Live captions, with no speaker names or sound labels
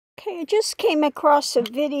I just came across a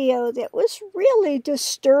video that was really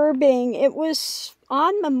disturbing. It was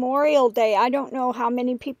on Memorial Day. I don't know how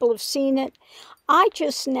many people have seen it. I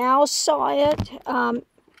just now saw it,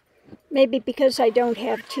 maybe because I don't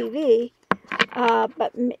have TV.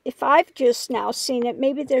 But if I've just now seen it,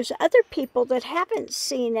 maybe there's other people that haven't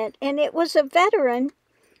seen it. And it was a veteran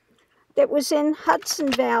that was in Hudson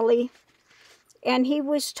Valley. And he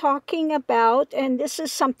was talking about, and this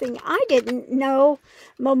is something I didn't know,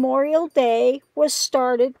 Memorial Day was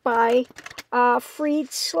started by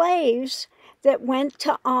freed slaves that went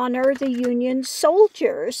to honor the Union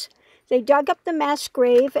soldiers. They dug up the mass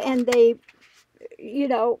grave and they,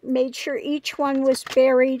 made sure each one was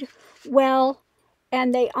buried well,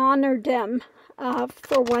 and they honored them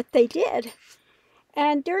for what they did.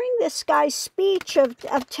 And during this guy's speech of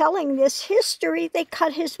telling this history, they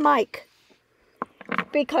cut his mic.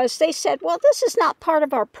 Because they said, well, this is not part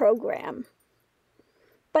of our program.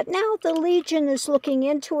 But now the Legion is looking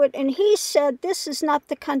into it, and he said, this is not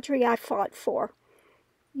the country I fought for,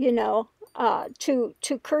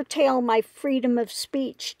 to curtail my freedom of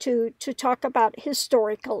speech, to talk about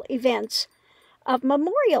historical events of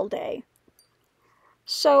Memorial Day.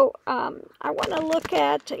 So I want to look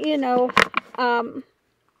at,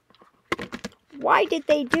 why did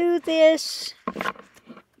they do this?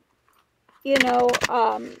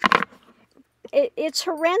 It's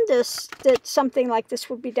horrendous that something like this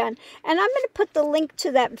would be done. And I'm going to put the link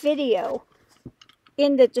to that video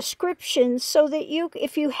in the description so that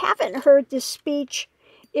if you haven't heard this speech,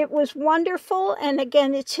 it was wonderful. And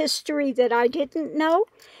again, it's history that I didn't know.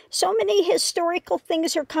 So many historical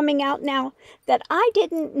things are coming out now that I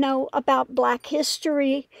didn't know about Black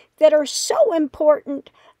history that are so important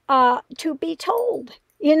to be told.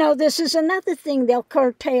 This is another thing they'll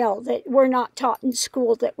curtail that we're not taught in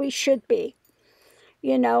school that we should be.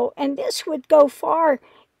 And this would go far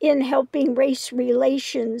in helping race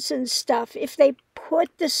relations and stuff if they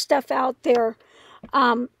put this stuff out there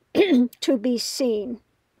to be seen.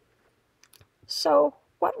 So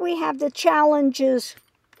what we have, the challenge is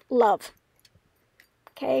love.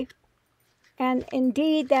 Okay? And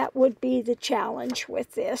indeed, that would be the challenge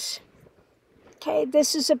with this. Okay,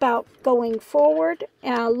 this is about going forward,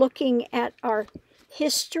 looking at our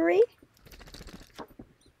history.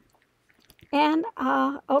 And,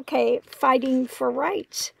 fighting for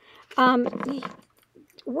rights.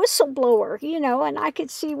 Whistleblower, and I could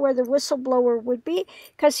see where the whistleblower would be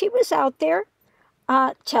because he was out there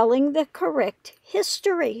telling the correct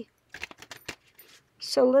history.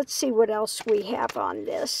 So let's see what else we have on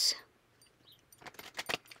this.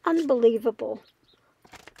 Unbelievable.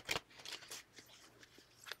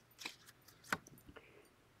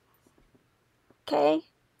 Okay,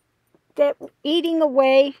 that eating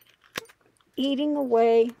away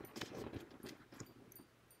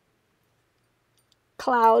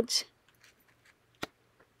clouds.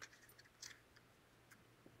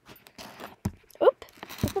 Oop.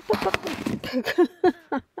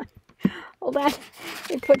 Hold on. Let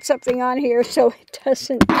me put something on here so it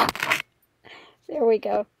doesn't. There we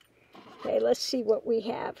go. Okay, let's see what we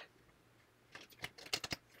have.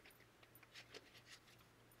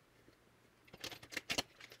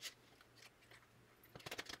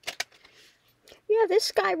 Yeah,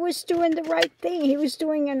 this guy was doing the right thing. He was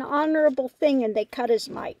doing an honorable thing, and they cut his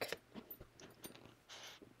mic.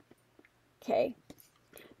 Okay.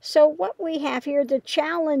 So what we have here, the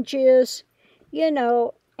challenge is,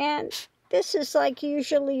 and this is like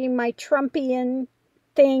usually my Trumpian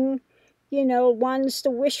thing, one's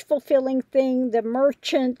the wish-fulfilling thing, the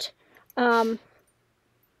merchant. Okay.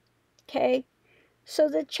 So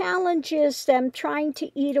the challenge is them trying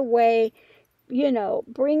to eat away,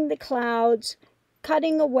 bring the clouds,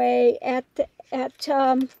 cutting away at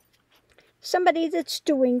somebody that's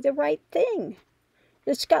doing the right thing,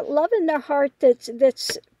 that's got love in their heart,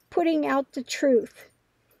 that's putting out the truth.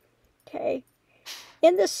 Okay,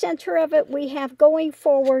 in the center of it we have going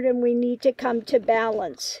forward, and we need to come to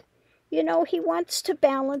balance. He wants to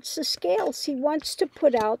balance the scales. He wants to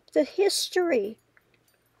put out the history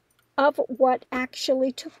of what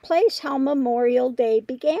actually took place, how Memorial Day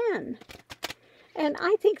began. And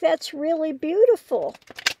I think that's really beautiful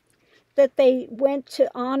that they went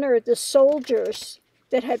to honor the soldiers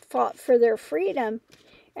that had fought for their freedom.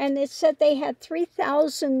 And it said they had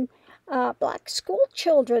 3,000 Black school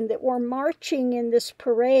children that were marching in this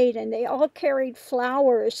parade, and they all carried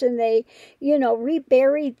flowers, and they,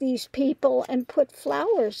 reburied these people and put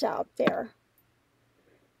flowers out there.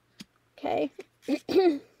 Okay.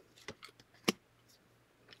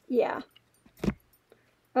 Yeah.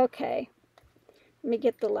 Okay. Let me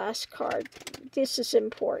get the last card. This is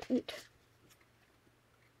important.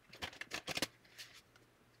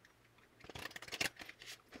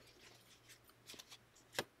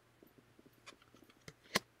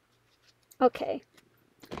 Okay,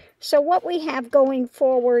 so what we have going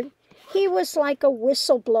forward, he was like a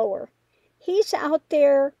whistleblower. He's out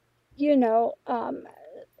there, you know,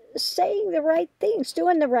 saying the right things,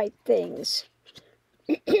 doing the right things.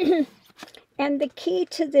 And the key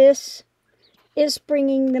to this is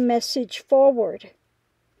bringing the message forward,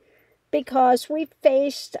 because we've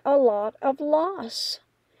faced a lot of loss.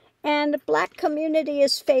 And the Black community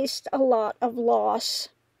has faced a lot of loss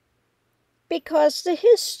because the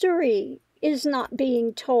history is not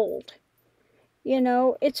being told. You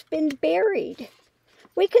know, it's been buried.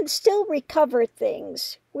 We can still recover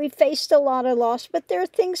things. We faced a lot of loss, but there are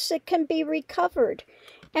things that can be recovered.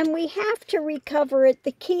 And we have to recover it.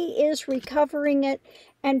 The key is recovering it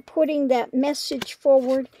and putting that message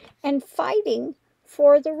forward and fighting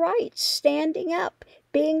for the rights, standing up,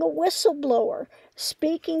 being a whistleblower,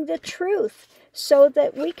 speaking the truth so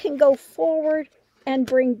that we can go forward and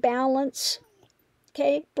bring balance,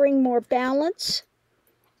 okay? Bring more balance.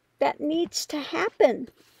 That needs to happen.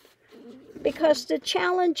 Because the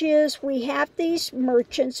challenge is we have these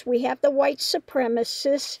merchants, we have the white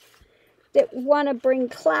supremacists that want to bring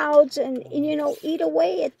clouds and, you know, eat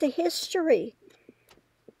away at the history.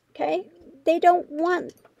 Okay? They don't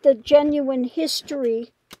want the genuine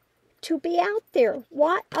history to be out there.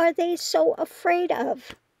 What are they so afraid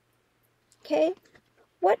of? Okay?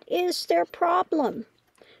 What is their problem?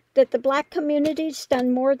 That the Black community's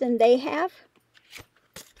done more than they have?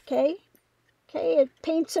 Okay? Okay, it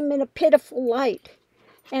paints them in a pitiful light.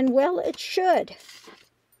 And well, it should.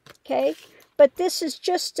 Okay? But this is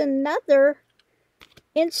just another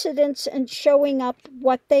incidence and showing up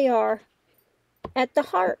what they are at the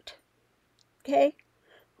heart. Okay?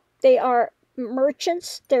 They are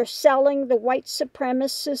merchants. They're selling the white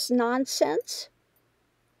supremacist nonsense.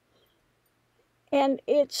 And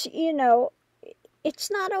it's, you know,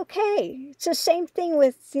 it's not okay. It's the same thing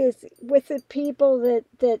with the people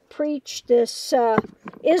that preach this,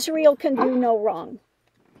 Israel can do no wrong.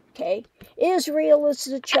 Okay? Israel is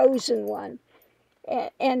the chosen one.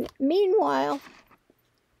 And meanwhile,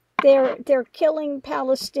 they're killing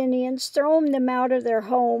Palestinians, throwing them out of their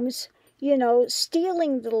homes, you know,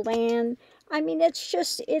 stealing the land. I mean, it's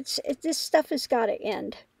just, this stuff has got to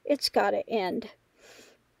end. It's got to end.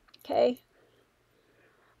 Okay?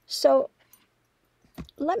 So,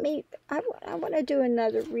 I want to do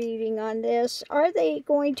another reading on this. Are they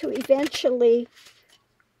going to eventually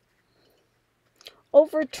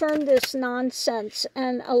overturn this nonsense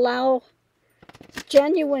and allow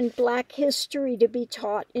genuine Black history to be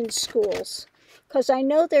taught in schools? Because I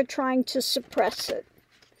know they're trying to suppress it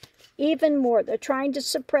even more. They're trying to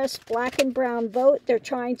suppress Black and brown vote. They're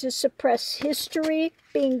trying to suppress history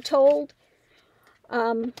being told.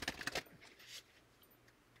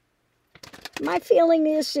 My feeling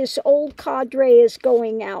is this old cadre is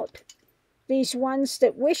going out. These ones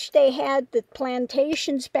that wish they had the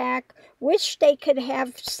plantations back, wish they could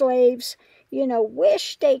have slaves, you know,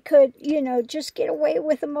 wish they could, you know, just get away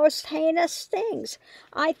with the most heinous things.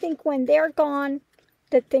 I think when they're gone,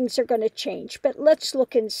 that things are going to change. But let's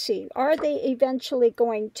look and see. Are they eventually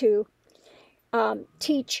going to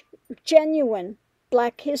teach genuine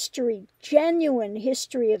Black history, genuine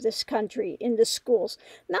history of this country in the schools?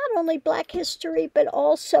 Not only Black history, but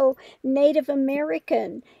also Native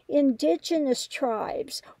American, indigenous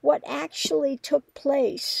tribes, what actually took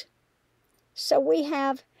place. So we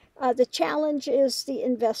have, the challenge is the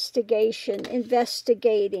investigation,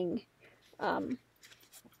 investigating.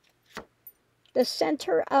 The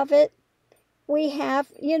center of it, we have,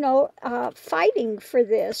 you know, fighting for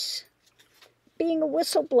this. Being a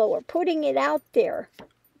whistleblower, putting it out there,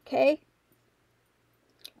 okay?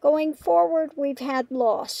 Going forward, we've had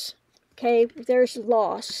loss, okay? There's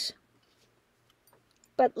loss.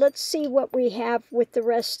 But let's see what we have with the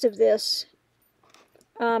rest of this.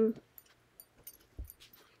 Let's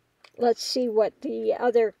see what the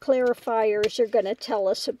other clarifiers are going to tell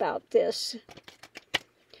us about this.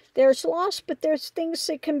 There's loss, but there's things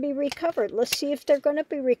that can be recovered. Let's see if they're going to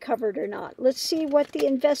be recovered or not. Let's see what the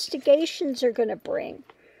investigations are going to bring.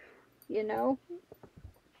 You know?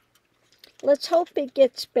 Let's hope it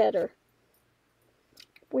gets better.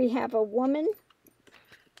 We have a woman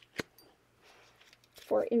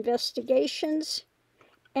for investigations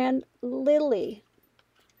and Lily.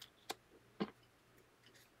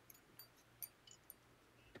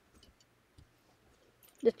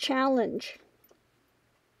 The challenge.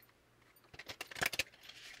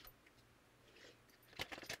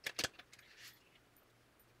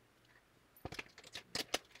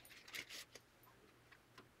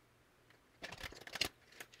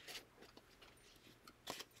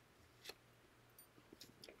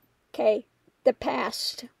 Okay, the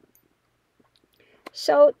past.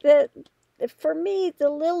 So for me, the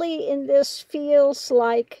lily in this feels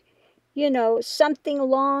like, you know, something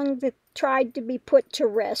long that tried to be put to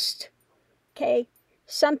rest. Okay,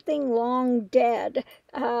 something long dead.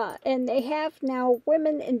 And they have now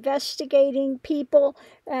women investigating people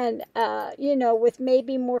and, you know, with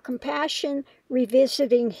maybe more compassion,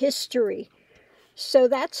 revisiting history. So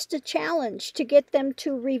that's the challenge, to get them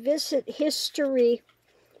to revisit history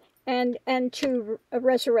and to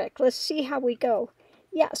resurrect. Let's see how we go.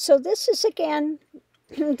 Yeah, so this is again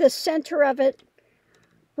the center of it.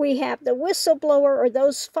 We have the whistleblower, or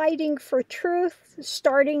those fighting for truth,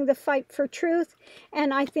 starting the fight for truth.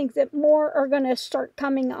 And I think that more are going to start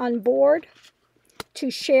coming on board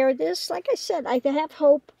to share this. Like I said, I have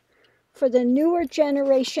hope for the newer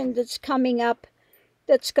generation that's coming up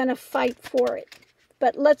that's going to fight for it.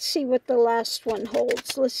 But let's see what the last one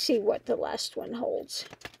holds. Let's see what the last one holds.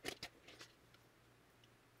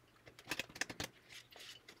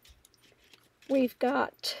 We've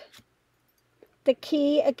got the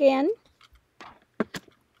key again.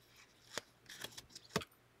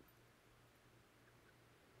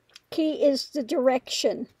 Key is the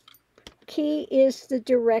direction. Key is the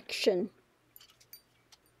direction.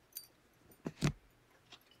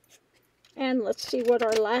 And let's see what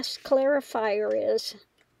our last clarifier is.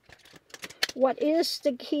 What is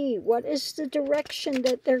the key? What is the direction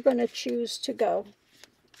that they're going to choose to go?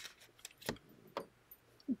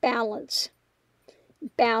 Balance.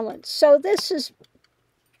 Balance. So this is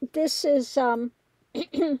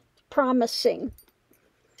promising.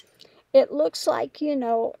 It looks like, you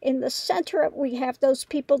know, in the center we have those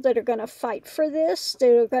people that are going to fight for this.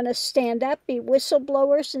 They're going to stand up, be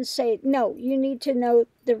whistleblowers, and say, no, you need to know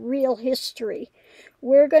the real history.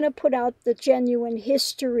 We're going to put out the genuine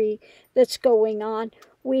history that's going on.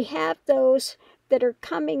 We have those that are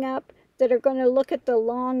coming up that are going to look at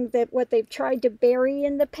what they've tried to bury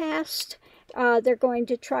in the past. They're going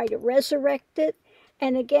to try to resurrect it.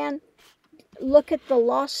 And again, look at the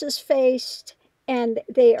losses faced, and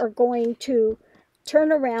they are going to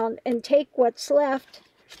turn around and take what's left.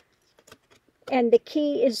 And the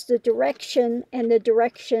key is the direction, and the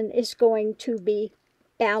direction is going to be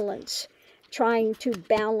balance, trying to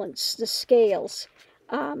balance the scales.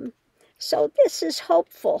 So this is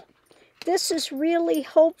hopeful. This is really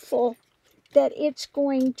hopeful that it's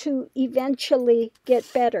going to eventually get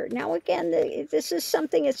better. Now again, this is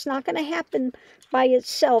something, it's not going to happen by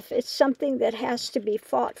itself. It's something that has to be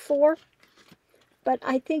fought for. But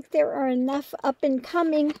I think there are enough up and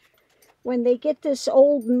coming, when they get this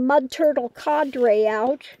old mud turtle cadre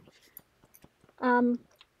out,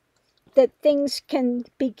 that things can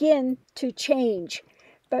begin to change.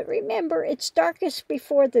 But remember, it's darkest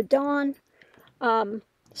before the dawn.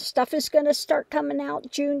 Stuff is going to start coming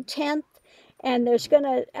out June 10th. And there's going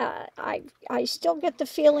to, I still get the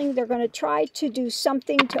feeling they're going to try to do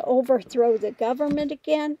something to overthrow the government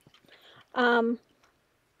again.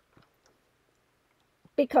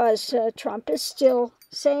 Because Trump is still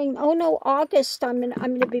saying, oh no, August, I'm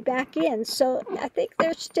going to be back in. So I think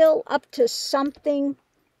they're still up to something.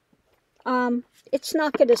 It's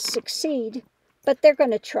not going to succeed, but they're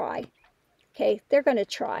going to try. Okay, they're going to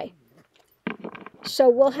try. So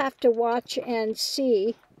we'll have to watch and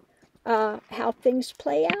see how things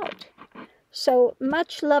play out. So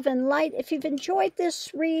much love and light. If you've enjoyed this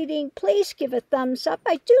reading, please give a thumbs up.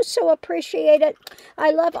 I do so appreciate it. I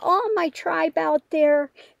love all my tribe out there.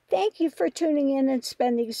 Thank you for tuning in and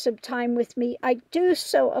spending some time with me. I do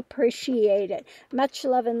so appreciate it. Much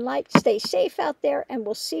love and light. Stay safe out there, and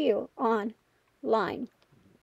we'll see you online.